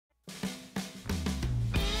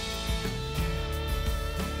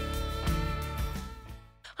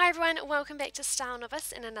Hi everyone, welcome back to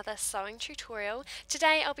StyleNovice in another sewing tutorial.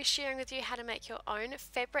 Today I'll be sharing with you how to make your own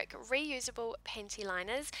fabric reusable panty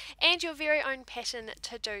liners and your very own pattern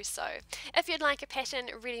to do so. If you'd like a pattern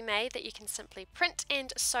ready-made that you can simply print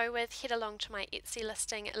and sew with, head along to my Etsy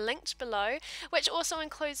listing linked below, which also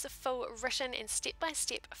includes the full written and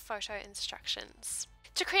step-by-step photo instructions.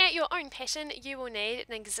 To create your own pattern, you will need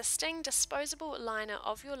an existing disposable liner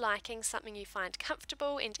of your liking, something you find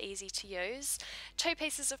comfortable and easy to use, 2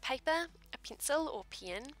 pieces of paper, a pencil or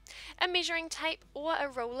pen, a measuring tape or a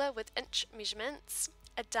ruler with inch measurements,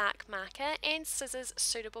 a dark marker, and scissors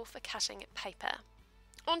suitable for cutting paper.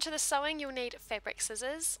 Onto the sewing, you'll need fabric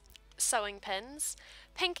scissors, sewing pins,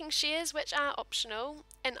 pinking shears which are optional,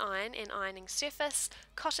 an iron and ironing surface,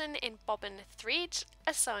 cotton and bobbin thread,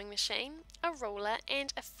 a sewing machine, a ruler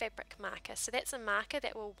and a fabric marker. So that's a marker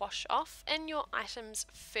that will wash off in your item's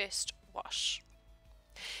first wash.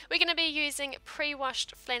 We're going to be using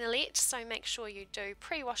pre-washed flannelette, so make sure you do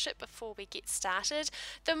pre-wash it before we get started.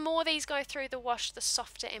 The more these go through the wash, the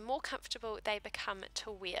softer and more comfortable they become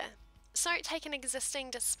to wear. So take an existing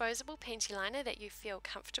disposable panty liner that you feel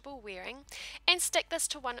comfortable wearing and stick this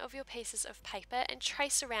to one of your pieces of paper and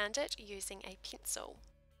trace around it using a pencil.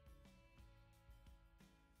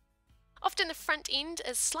 Often the front end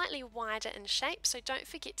is slightly wider in shape, so don't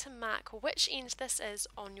forget to mark which end this is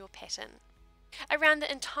on your pattern. Around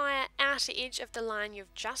the entire outer edge of the line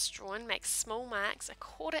you've just drawn, make small marks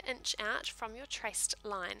 1/4 inch out from your traced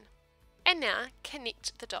line. And now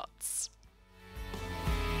connect the dots.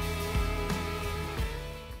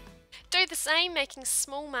 Do the same, making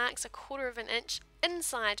small marks 1/4 inch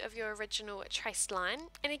inside of your original traced line,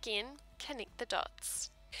 and again connect the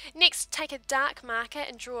dots. Next, take a dark marker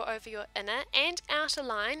and draw over your inner and outer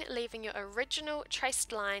line, leaving your original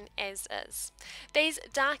traced line as is. These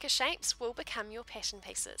darker shapes will become your pattern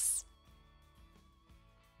pieces.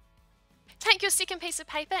 Take your second piece of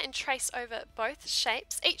paper and trace over both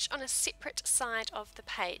shapes, each on a separate side of the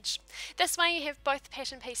page. This way you have both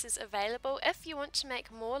pattern pieces available if you want to make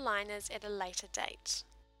more liners at a later date.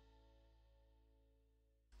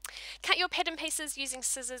 Cut your pattern pieces using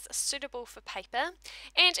scissors suitable for paper,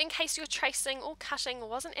 and in case your tracing or cutting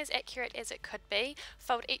wasn't as accurate as it could be,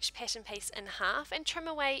 fold each pattern piece in half and trim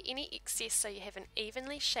away any excess so you have an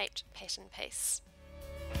evenly shaped pattern piece.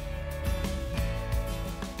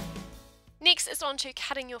 Next is on to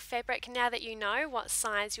cutting your fabric. Now that you know what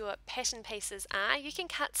size your pattern pieces are, you can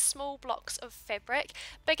cut small blocks of fabric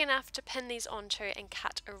big enough to pin these onto and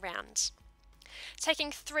cut around.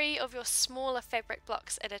 Taking 3 of your smaller fabric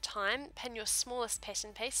blocks at a time, pin your smallest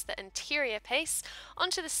pattern piece, the interior piece,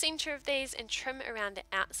 onto the centre of these and trim around the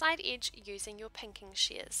outside edge using your pinking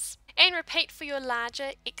shears. And repeat for your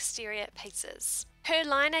larger exterior pieces. Per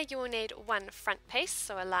liner you will need 1 front piece,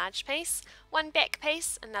 so a large piece, 1 back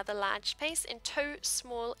piece, another large piece, and 2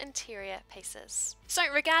 small interior pieces. So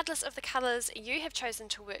regardless of the colours you have chosen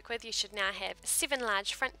to work with, you should now have 7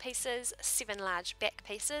 large front pieces, 7 large back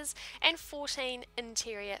pieces, and 14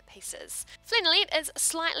 interior pieces. Flannelette is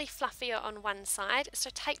slightly fluffier on one side,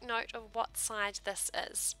 so take note of what side this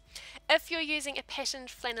is. If you're using a patterned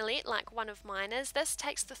flannelette like one of mine is, this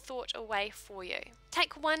takes the thought away for you.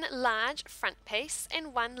 Take 1 large front piece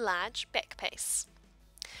and 1 large back piece.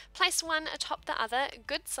 Place one atop the other,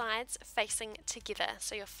 good sides facing together,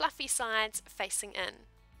 so your fluffy sides facing in.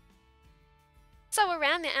 Sew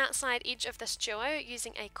around the outside edge of this duo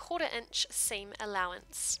using a 1/4 inch seam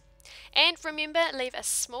allowance. And remember, leave a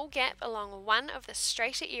small gap along one of the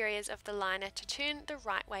straighter areas of the liner to turn the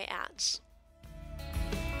right way out.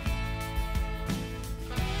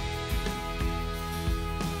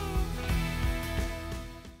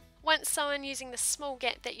 Once sewn using the small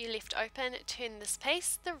gap that you left open, turn this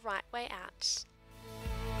piece the right way out.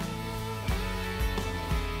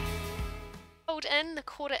 Fold in the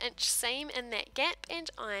 1/4 inch seam in that gap and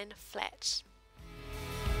iron flat.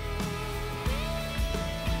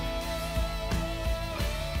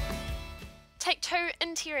 Take 2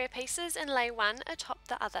 interior pieces and lay one atop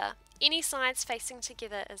the other. Any sides facing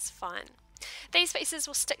together is fine. These pieces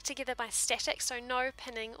will stick together by static, so no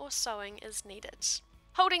pinning or sewing is needed.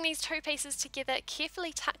 Holding these 2 pieces together,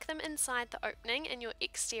 carefully tuck them inside the opening in your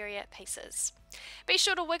exterior pieces. Be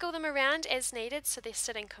sure to wiggle them around as needed so they're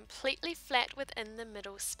sitting completely flat within the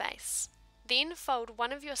middle space. Then fold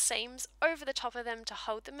one of your seams over the top of them to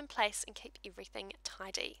hold them in place and keep everything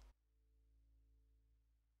tidy.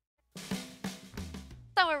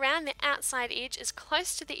 Sew around the outside edge as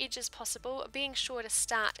close to the edge as possible, being sure to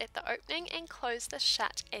start at the opening and close this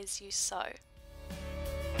shut as you sew.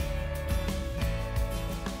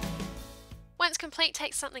 Once complete,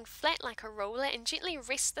 take something flat like a ruler and gently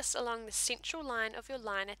rest this along the central line of your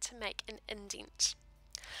liner to make an indent.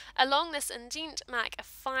 Along this indent, mark a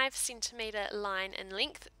 5 centimeter line in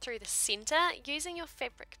length through the centre using your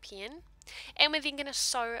fabric pen, and we're then going to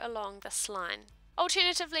sew along this line.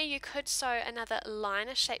 Alternatively, you could sew another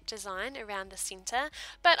liner shaped design around the centre,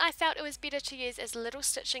 but I felt it was better to use as little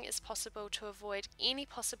stitching as possible to avoid any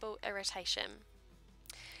possible irritation.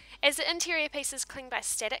 As the interior pieces cling by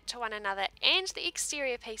static to one another and the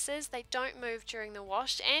exterior pieces, they don't move during the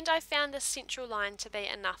wash, and I found this central line to be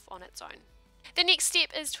enough on its own. The next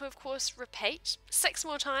step is to, of course, repeat 6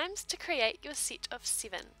 more times to create your set of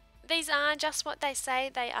 7. These are just what they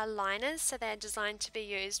say, they are liners, so they are designed to be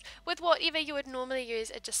used with whatever you would normally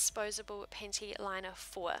use a disposable panty liner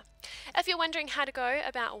for. If you're wondering how to go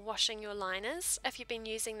about washing your liners, if you've been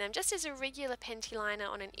using them just as a regular panty liner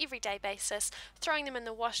on an everyday basis, throwing them in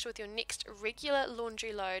the wash with your next regular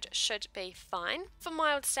laundry load should be fine. For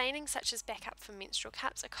mild staining, such as backup from menstrual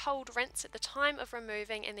cups, a cold rinse at the time of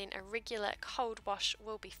removing and then a regular cold wash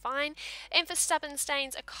will be fine. And for stubborn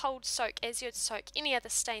stains, a cold soak as you'd soak any other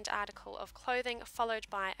stained article of clothing, followed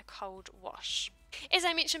by a cold wash. As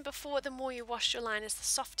I mentioned before, the more you wash your liners, the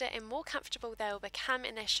softer and more comfortable they will become,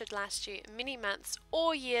 and they should last you many months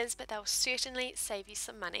or years, but they'll certainly save you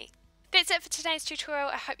some money. That's it for today's tutorial.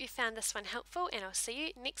 I hope you found this one helpful, and I'll see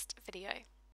you next video.